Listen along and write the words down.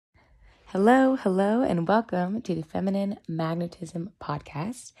Hello, and welcome to the Feminine Magnetism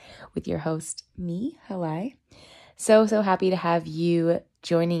Podcast with your host, me, Halai. So happy to have you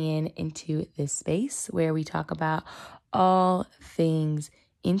joining into this space where we talk about all things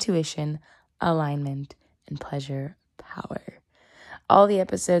intuition, alignment, and pleasure power. All the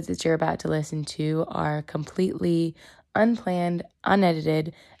episodes that you're about to listen to are completely unplanned,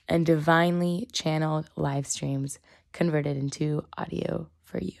 unedited, and divinely channeled live streams converted into audio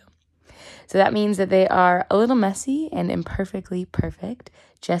for you. So that means that they are a little messy and imperfectly perfect,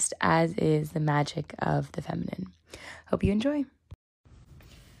 just as is the magic of the feminine. Hope you enjoy.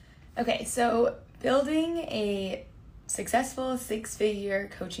 Okay, so building a successful six-figure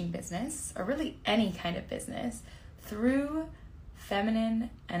coaching business, or really any kind of business, through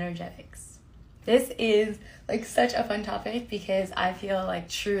feminine energetics. This is like such a fun topic because I feel like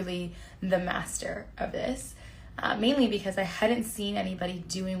truly the master of this. Mainly because I hadn't seen anybody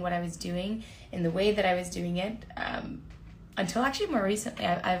doing what I was doing in the way that I was doing it until actually more recently.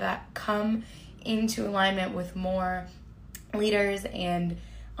 I've come into alignment with more leaders and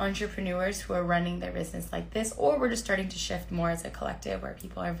entrepreneurs who are running their business like this, or we're just starting to shift more as a collective where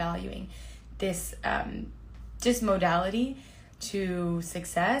people are valuing this just modality to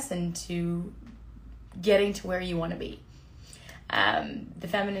success and to getting to where you want to be. The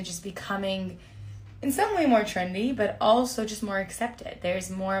feminine just becoming in some way more trendy, but also just more accepted.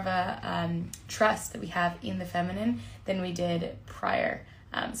 There's more of a trust that we have in the feminine than we did prior.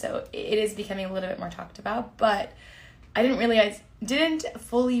 So it is becoming a little bit more talked about, but I didn't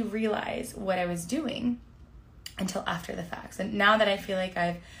fully realize what I was doing until after the fact. And now that I feel like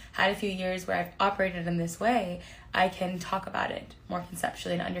I've had a few years where I've operated in this way, I can talk about it more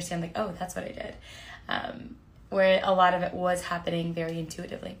conceptually and understand like, oh, that's what I did. Where a lot of it was happening very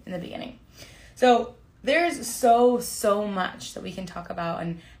intuitively in the beginning. So there's so much that we can talk about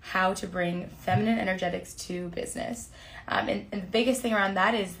on how to bring feminine energetics to business. And the biggest thing around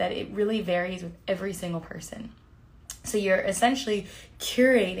that is that it really varies with every single person. So you're essentially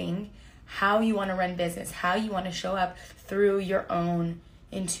curating how you want to run business, how you want to show up through your own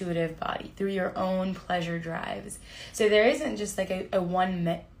intuitive body, through your own pleasure drives. So there isn't just like a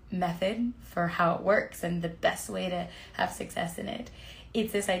one method for how it works and the best way to have success in it.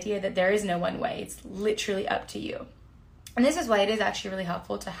 It's this idea that there is no one way. It's literally up to you. And this is why it is actually really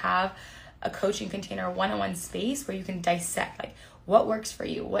helpful to have a coaching container, a one-on-one space where you can dissect like what works for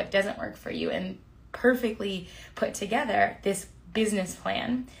you, what doesn't work for you, and perfectly put together this business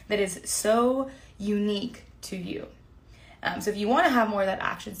plan that is so unique to you. So if you want to have more of that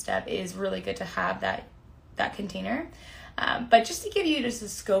action step, it is really good to have that container. But just to give you just a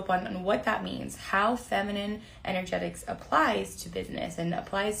scope on what that means, how feminine energetics applies to business and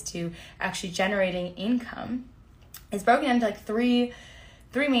applies to actually generating income, is broken into like three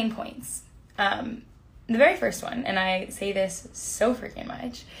main points. The very first one, and I say this so freaking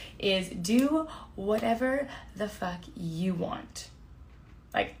much, is do whatever the fuck you want.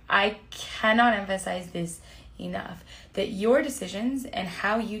 Like, I cannot emphasize this enough, that your decisions and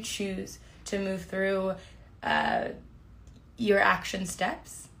how you choose to move through your action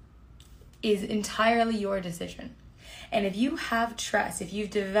steps is entirely your decision. And if you have trust, if you've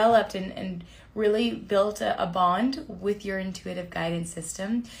developed and really built a bond with your intuitive guidance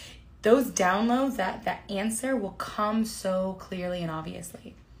system, those downloads, that answer will come so clearly and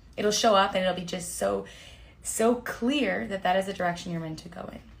obviously. It'll show up and it'll be just so clear that is the direction you're meant to go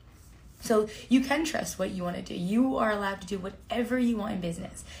in. So you can trust what you want to do. You are allowed to do whatever you want in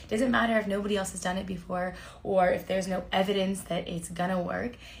business. It doesn't matter if nobody else has done it before or if there's no evidence that it's gonna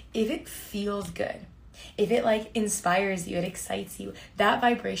work. If it feels good, if it like inspires you, it excites you, that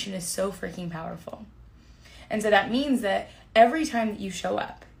vibration is so freaking powerful. And so that means that every time that you show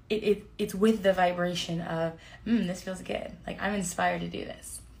up, it's with the vibration of, this feels good. Like, I'm inspired to do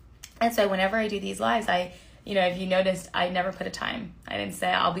this. And so whenever I do these lives, if you noticed, I never put a time. I didn't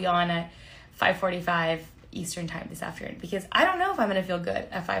say I'll be on at 5:45 Eastern time this afternoon, because I don't know if I'm going to feel good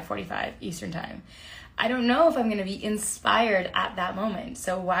at 5:45 Eastern time. I don't know if I'm going to be inspired at that moment.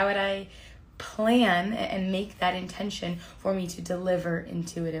 So why would I plan and make that intention for me to deliver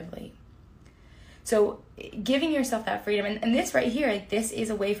intuitively? So giving yourself that freedom, and this right here, like, this is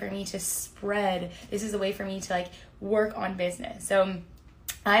a way for me to spread. This is a way for me to like work on business. So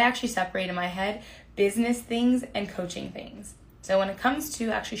I actually separate in my head business things and coaching things. So when it comes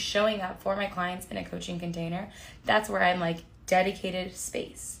to actually showing up for my clients in a coaching container, that's where I'm like dedicated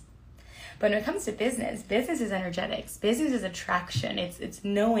space. But when it comes to business is energetics. Business is attraction. It's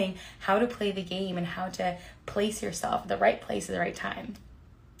knowing how to play the game and how to place yourself at the right place at the right time.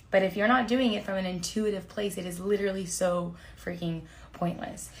 But if you're not doing it from an intuitive place, it is literally so freaking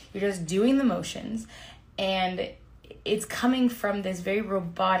pointless. You're just doing the motions, and it's coming from this very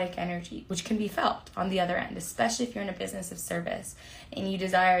robotic energy, which can be felt on the other end, especially if you're in a business of service and you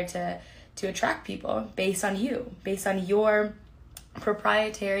desire to attract people based on you, based on your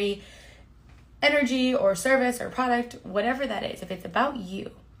proprietary energy or service or product, whatever that is. If it's about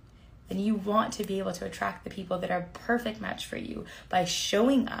you, then you want to be able to attract the people that are a perfect match for you by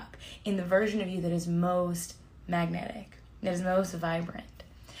showing up in the version of you that is most magnetic, that is most vibrant.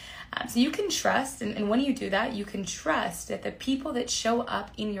 So you can trust, and when you do that, you can trust that the people that show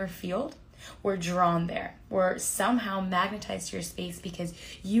up in your field were drawn there, were somehow magnetized to your space because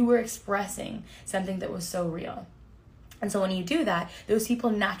you were expressing something that was so real. And so when you do that, those people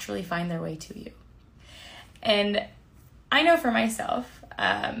naturally find their way to you. And I know for myself,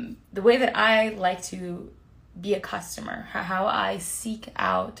 the way that I like to be a customer, how I seek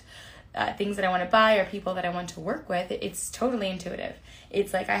out things that I want to buy or people that I want to work with, it's totally intuitive.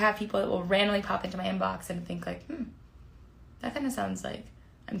 It's like I have people that will randomly pop into my inbox and think like, that kind of sounds like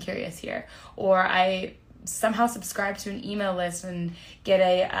I'm curious here. Or I somehow subscribe to an email list and get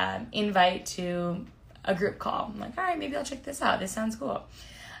a invite to a group call. I'm like, all right, maybe I'll check this out. This sounds cool.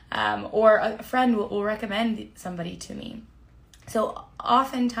 Or a friend will recommend somebody to me. So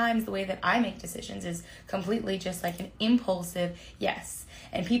oftentimes the way that I make decisions is completely just like an impulsive yes.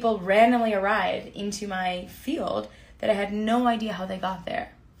 And people randomly arrive into my field that I had no idea how they got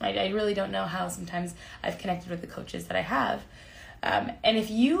there. I really don't know how sometimes I've connected with the coaches that I have. And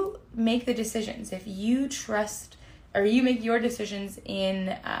if you make the decisions, if you trust, or you make your decisions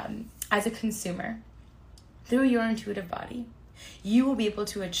in as a consumer through your intuitive body, you will be able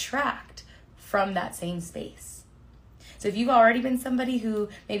to attract from that same space. So if you've already been somebody who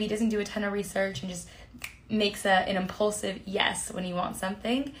maybe doesn't do a ton of research and just makes an impulsive yes when you want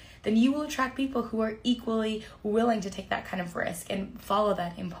something, then you will attract people who are equally willing to take that kind of risk and follow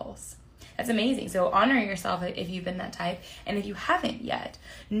that impulse. That's amazing. So honor yourself if you've been that type. And if you haven't yet,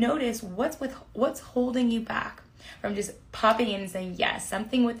 notice what's holding you back from just popping in and saying yes.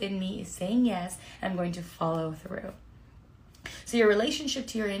 Something within me is saying yes, and I'm going to follow through. So your relationship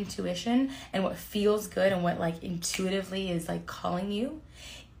to your intuition and what feels good and what like intuitively is like calling you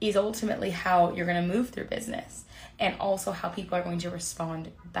is ultimately how you're going to move through business, and also how people are going to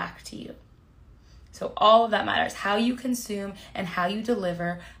respond back to you. So all of that matters. How you consume and how you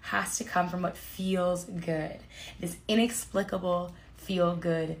deliver has to come from what feels good. This inexplicable feel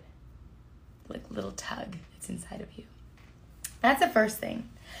good, like little tug that's inside of you. That's the first thing.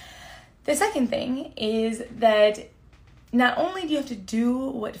 The second thing is that not only do you have to do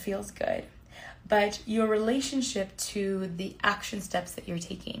what feels good, but your relationship to the action steps that you're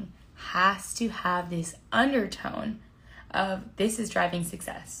taking has to have this undertone of this is driving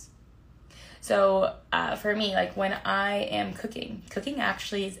success. So for me, like when I am cooking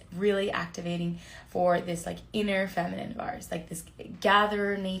actually is really activating for this like inner feminine of ours, like this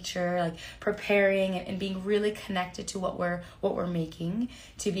gatherer nature, like preparing and being really connected to what we're making,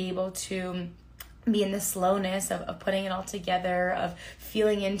 to be able to be in the slowness of putting it all together, of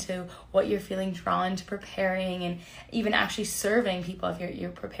feeling into what you're feeling drawn to preparing, and even actually serving people if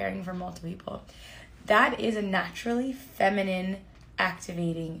you're preparing for multiple people. That is a naturally feminine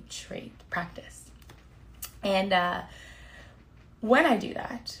activating trait practice. And when I do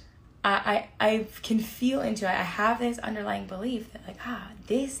that, I can feel into it. I have this underlying belief that like,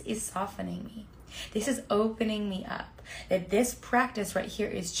 this is softening me. This is opening me up. That this practice right here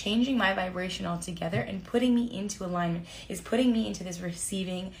is changing my vibration altogether and putting me into alignment, is putting me into this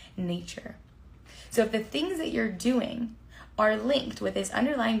receiving nature. So if the things that you're doing are linked with this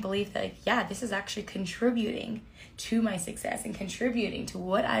underlying belief that, like, yeah, this is actually contributing to my success and contributing to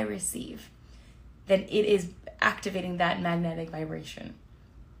what I receive, then it is activating that magnetic vibration.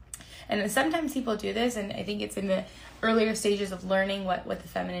 And sometimes people do this, and I think it's in the earlier stages of learning what the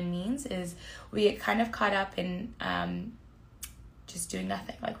feminine means, is we get kind of caught up in just doing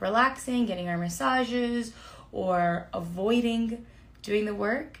nothing, like relaxing, getting our massages, or avoiding doing the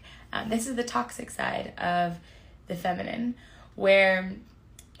work. This is the toxic side of the feminine, where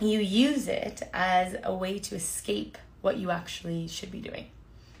you use it as a way to escape what you actually should be doing.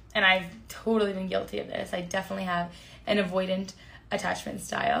 And I've totally been guilty of this. I definitely have an avoidant attachment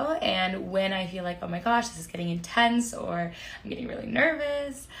style, and when I feel like, oh my gosh, this is getting intense, or I'm getting really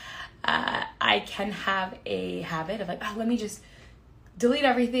nervous, I can have a habit of like, let me just delete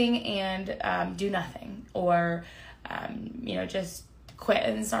everything and do nothing, or just quit,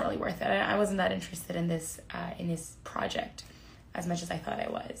 and it's not really worth it. I wasn't that interested in this project as much as I thought I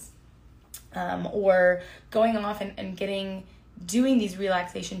was, or going off and doing these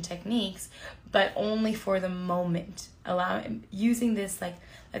relaxation techniques, but only for the moment. Using this, like,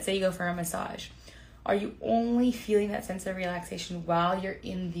 let's say you go for a massage. Are you only feeling that sense of relaxation while you're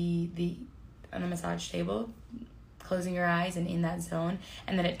in on a massage table, closing your eyes and in that zone,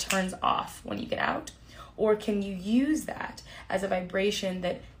 and then it turns off when you get out? Or can you use that as a vibration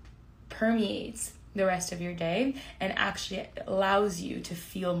that permeates the rest of your day and actually allows you to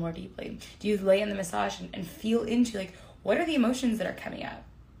feel more deeply? Do you lay in the massage and feel into, like, what are the emotions that are coming up?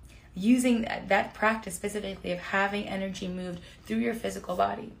 Using that practice specifically of having energy moved through your physical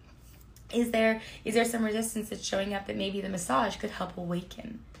body. Is there some resistance that's showing up that maybe the massage could help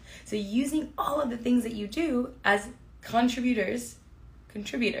awaken? So using all of the things that you do as contributors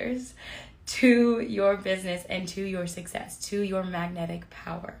to your business and to your success, to your magnetic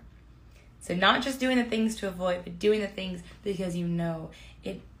power. So not just doing the things to avoid, but doing the things because you know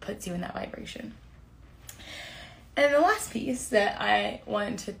it puts you in that vibration. And the last piece that I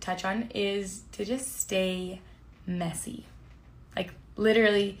want to touch on is to just stay messy. Like,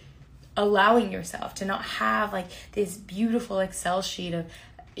 literally allowing yourself to not have like this beautiful Excel sheet of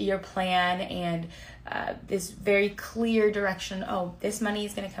your plan and this very clear direction. Oh, this money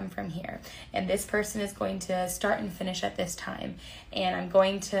is going to come from here, and this person is going to start and finish at this time, and I'm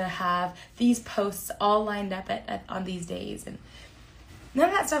going to have these posts all lined up on these days. And none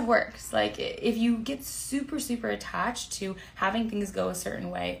of that stuff works. Like, if you get super, super attached to having things go a certain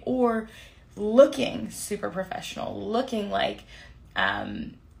way, or looking super professional, looking like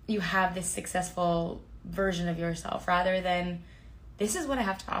you have this successful version of yourself, rather than, this is what I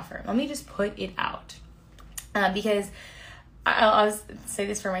have to offer, let me just put it out. Because I'll say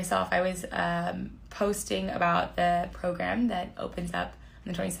this for myself. I was posting about the program that opens up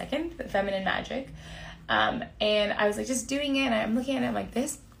on the 22nd, the Feminine Magic. And I was like just doing it, and I'm looking at it, I'm like,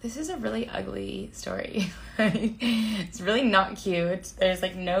 this is a really ugly story. It's really not cute. There's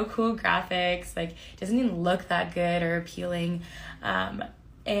like no cool graphics, like it doesn't even look that good or appealing.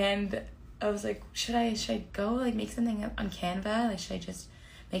 And I was like, should I go like make something on Canva? Like, should I just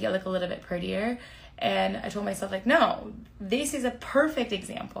make it look a little bit prettier? And I told myself, like, no, this is a perfect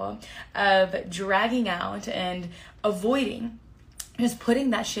example of dragging out and avoiding, just putting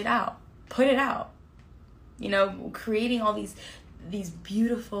that shit out. Put it out. You know, creating all these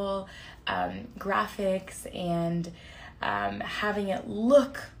beautiful graphics and having it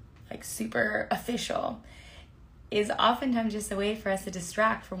look like super official is oftentimes just a way for us to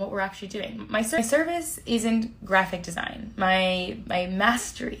distract from what we're actually doing. My service isn't graphic design. My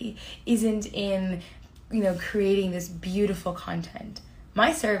mastery isn't in, you know, creating this beautiful content.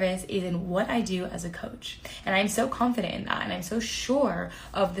 My service is in what I do as a coach. And I'm so confident in that. And I'm so sure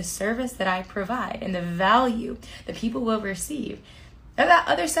of the service that I provide and the value that people will receive. That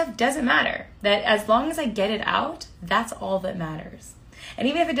other stuff doesn't matter. That as long as I get it out, that's all that matters. And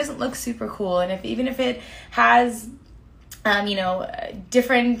even if it doesn't look super cool, and even if it has,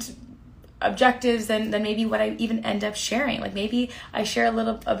 different objectives than maybe what I even end up sharing. Like, maybe I share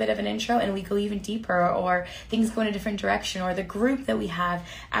a bit of an intro and we go even deeper, or things go in a different direction, or the group that we have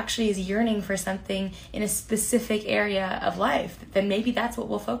actually is yearning for something in a specific area of life, then maybe that's what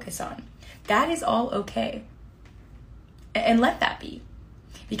we'll focus on. That is all okay. And let that be.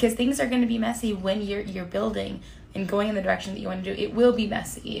 Because things are going to be messy when you're building and going in the direction that you want to do. It will be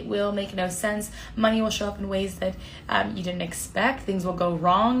messy. It will make no sense. Money will show up in ways that you didn't expect. Things will go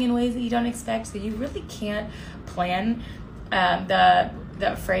wrong in ways that you don't expect. So you really can't plan.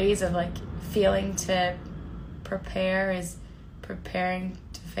 The phrase of like failing to prepare is preparing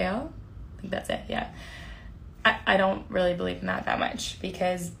to fail. I think that's it. Yeah. I don't really believe in that much,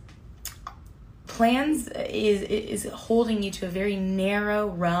 because plans is holding you to a very narrow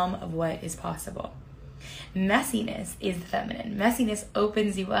realm of what is possible. Messiness is the feminine. Messiness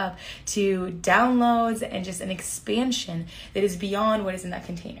opens you up to downloads and just an expansion that is beyond what is in that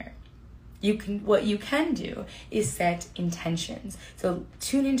container. What you can do is set intentions. So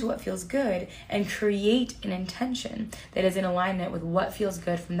tune into what feels good and create an intention that is in alignment with what feels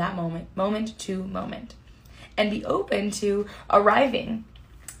good from that moment to moment. And be open to arriving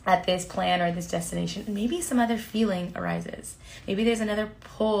at this plan or this destination, and maybe some other feeling arises. Maybe there's another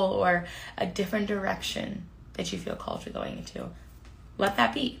pull or a different direction that you feel called to going into. Let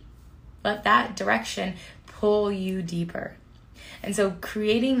that be. Let that direction pull you deeper. And so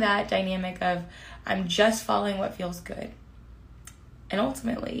creating that dynamic of, I'm just following what feels good. And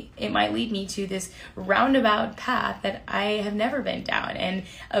ultimately, it might lead me to this roundabout path that I have never been down, and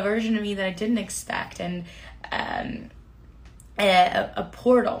a version of me that I didn't expect, and a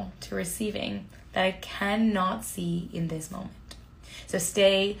portal to receiving that I cannot see in this moment. So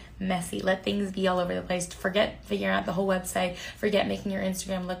stay messy. Let things be all over the place. Forget figuring out the whole website. Forget making your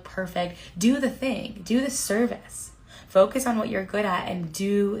Instagram look perfect. Do the thing. Do the service. Focus on what you're good at and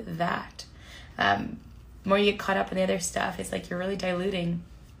do that. The more you get caught up in the other stuff, it's like you're really diluting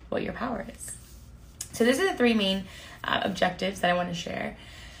what your power is. So these are the 3 main objectives that I want to share.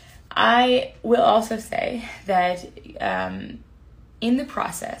 I will also say that in the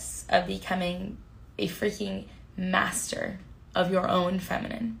process of becoming a freaking master of your own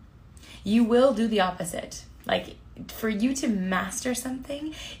feminine, you will do the opposite. Like, for you to master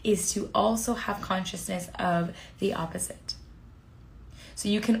something is to also have consciousness of the opposite. So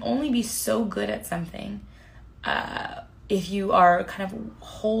you can only be so good at something if you are kind of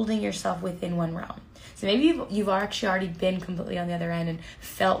holding yourself within one realm. So maybe you've actually already been completely on the other end and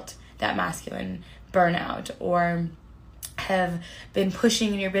felt that masculine burnout, or have been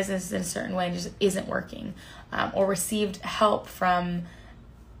pushing in your business in a certain way and just isn't working, or received help from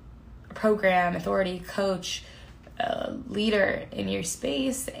a program, authority, coach, leader in your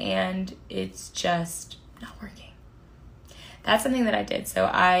space, and it's just not working. That's something that I did. So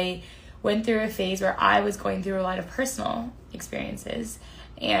I went through a phase where I was going through a lot of personal experiences,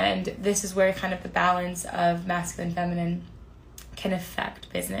 and this is where kind of the balance of masculine, feminine can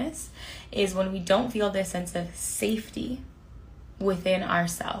affect business, is when we don't feel this sense of safety within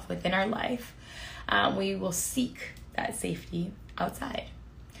ourselves, within our life, we will seek that safety outside.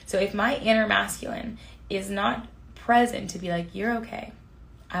 So if my inner masculine is not present to be like, you're okay,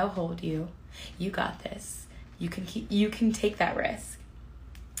 I'll hold you, you got this, you can take that risk,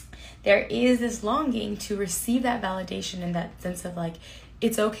 there is this longing to receive that validation and that sense of like,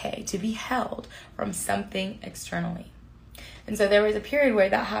 it's okay to be held from something externally. And so there was a period where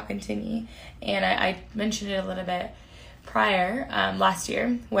that happened to me, and I mentioned it a little bit prior, last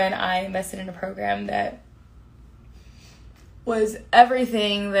year, when I invested in a program that was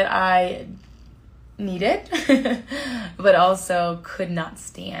everything that I needed, but also could not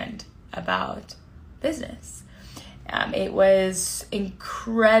stand about business. It was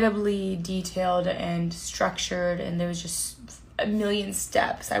incredibly detailed and structured, and there was just a million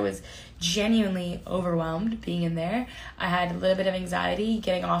steps. I was genuinely overwhelmed being in there. I had a little bit of anxiety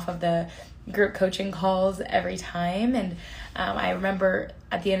getting off of the group coaching calls every time. And I remember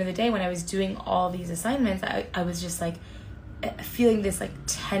at the end of the day when I was doing all these assignments, I was just like feeling this like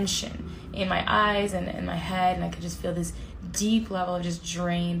tension in my eyes and in my head. And I could just feel this deep level of just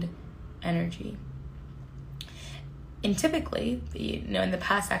drained energy. And typically, in the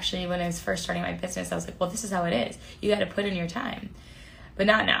past, actually, when I was first starting my business, I was like, well, this is how it is. You got to put in your time. But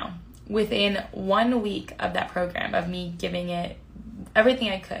not now. Within 1 week of that program, of me giving it everything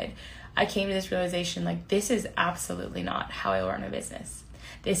I could, I came to this realization, like, this is absolutely not how I run a business.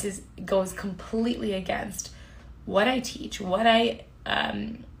 This goes completely against what I teach, what I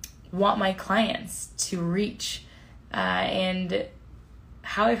want my clients to reach, and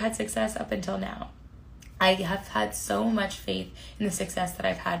how I've had success up until now. I have had so much faith in the success that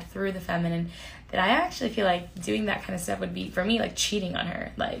I've had through the feminine that I actually feel like doing that kind of stuff would be, for me, like cheating on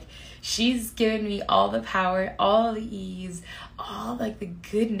her. Like, she's given me all the power, all the ease, all like the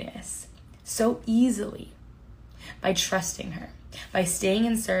goodness so easily by trusting her, by staying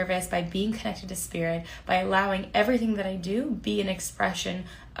in service, by being connected to spirit, by allowing everything that I do be an expression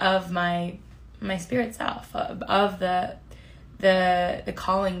of my spirit self, of the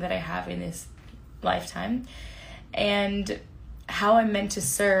calling that I have in this lifetime, and how I'm meant to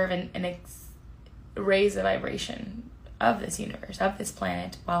serve and raise the vibration of this universe, of this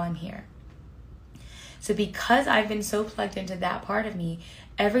planet while I'm here. So because I've been so plugged into that part of me,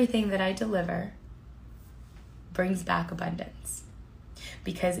 everything that I deliver brings back abundance.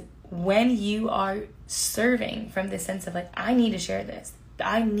 Because when you are serving from this sense of like, I need to share this,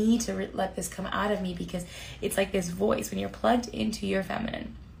 I need to let this come out of me, because it's like this voice when you're plugged into your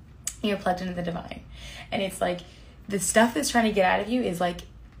feminine, you're plugged into the divine, and it's like the stuff that's trying to get out of you is like,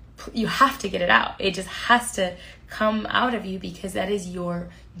 you have to get it out. It just has to come out of you, because that is your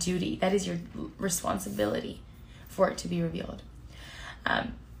duty, that is your responsibility for it to be revealed.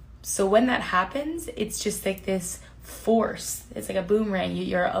 So when that happens, it's just like this force, it's like a boomerang.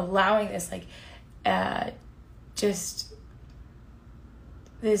 You're allowing this like just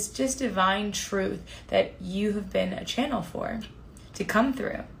divine truth that you have been a channel for to come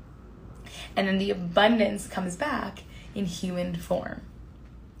through. And then the abundance comes back in human form.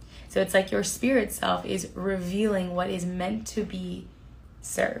 So it's like your spirit self is revealing what is meant to be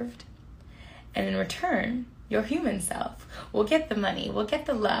served. And in return, your human self will get the money, will get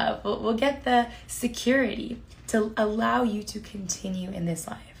the love, will get the security to allow you to continue in this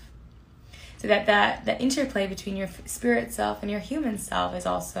life. So that interplay between your spirit self and your human self is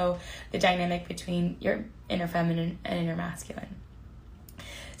also the dynamic between your inner feminine and inner masculine.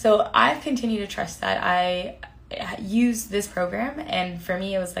 So I've continued to trust that. I use this program, and for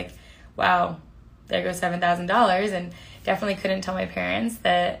me it was like, wow, there goes $7,000, and definitely couldn't tell my parents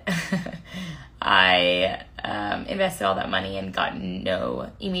that I invested all that money and got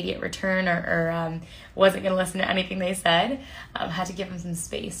no immediate return, or wasn't going to listen to anything they said. Had to give them some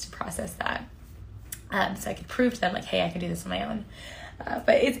space to process that, so I could prove to them, like, hey, I can do this on my own.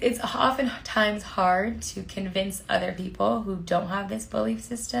 But it's oftentimes hard to convince other people who don't have this belief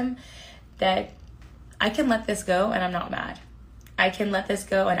system that I can let this go and I'm not mad. I can let this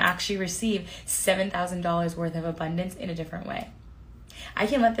go and actually receive $7,000 worth of abundance in a different way. I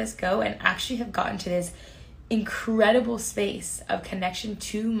can let this go and actually have gotten to this incredible space of connection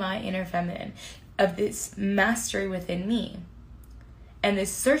to my inner feminine, of this mastery within me, and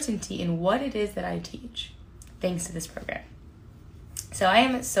this certainty in what it is that I teach, thanks to this program. So I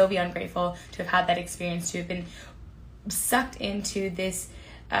am so beyond grateful to have had that experience, to have been sucked into this,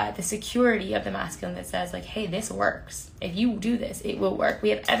 the security of the masculine that says, like, hey, this works. If you do this, it will work. We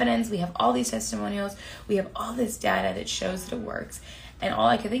have evidence. We have all these testimonials. We have all this data that shows that it works. And all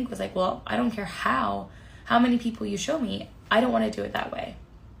I could think was like, well, I don't care how many people you show me. I don't want to do it that way.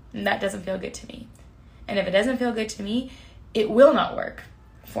 And that doesn't feel good to me. And if it doesn't feel good to me, it will not work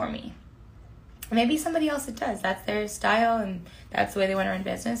for me. Maybe somebody else it does. That's their style and that's the way they want to run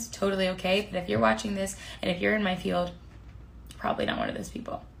business. Totally okay. But if you're watching this and if you're in my field, probably not one of those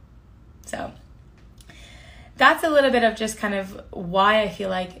people. So that's a little bit of just kind of why I feel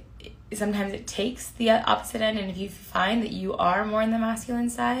like sometimes it takes the opposite end. And if you find that you are more in the masculine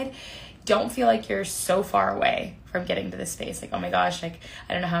side, don't feel like you're so far away from getting to this space. Like, oh my gosh, like,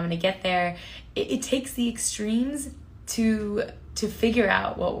 I don't know how I'm going to get there. It takes the extremes to figure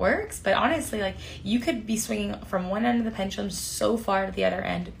out what works. But honestly, like, you could be swinging from one end of the pendulum so far to the other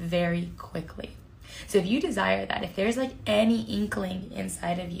end very quickly. So if you desire that, if there's like any inkling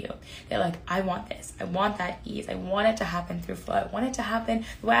inside of you that, like, I want this, I want that ease, I want it to happen through flow, I want it to happen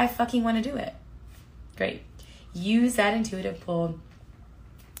the way I fucking want to do it, great. Use that intuitive pull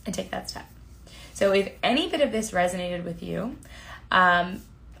and take that step. So if any bit of this resonated with you,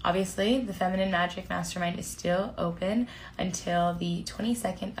 obviously the Feminine Magic Mastermind is still open until the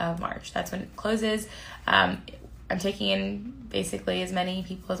 22nd of March. That's when it closes. I'm taking in basically as many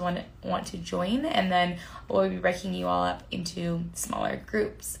people as want to join, and then we'll be breaking you all up into smaller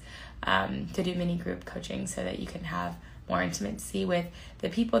groups to do mini group coaching so that you can have more intimacy with the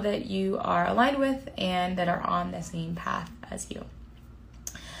people that you are aligned with and that are on the same path as you.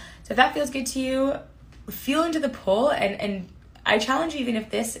 So if that feels good to you, feel into the pull, and I challenge you, even if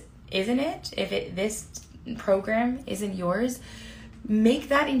this isn't it, this program isn't yours, make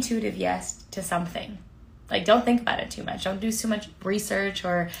that intuitive yes to something. Like, don't think about it too much. Don't do too much research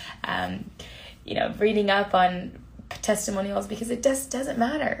or, reading up on testimonials, because it just doesn't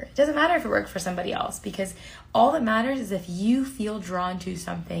matter. It doesn't matter if it worked for somebody else, because all that matters is if you feel drawn to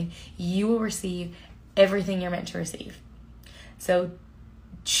something, you will receive everything you're meant to receive. So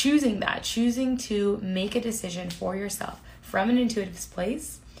choosing to make a decision for yourself from an intuitive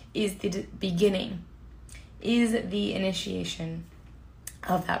place is the beginning, is the initiation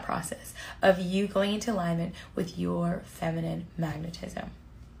of that process of you going into alignment with your feminine magnetism.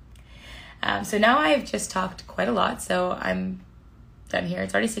 So now I've just talked quite a lot, so I'm done here.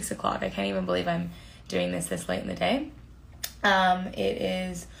 It's already 6 o'clock. I can't even believe I'm doing this late in the day. It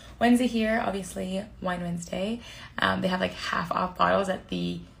is Wednesday here, obviously Wine Wednesday. They have like half off bottles at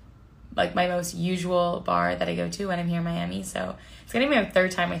my most usual bar that I go to when I'm here in Miami. So it's gonna be my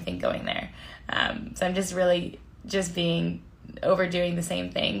third time, I think, going there. So I'm just really overdoing the same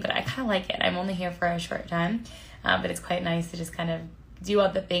thing, but I kind of like it. I'm only here for a short time, but it's quite nice to just kind of do all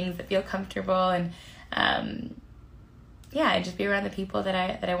the things that feel comfortable and just be around the people that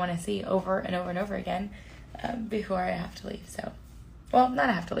I want to see over and over and over again before I have to leave. So, well, not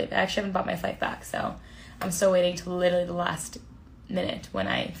I have to leave. I actually haven't bought my flight back, so I'm still waiting till literally the last minute when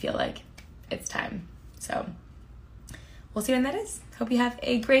I feel like it's time. So we'll see when that is. Hope you have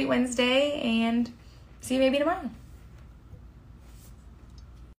a great Wednesday, and see you maybe tomorrow.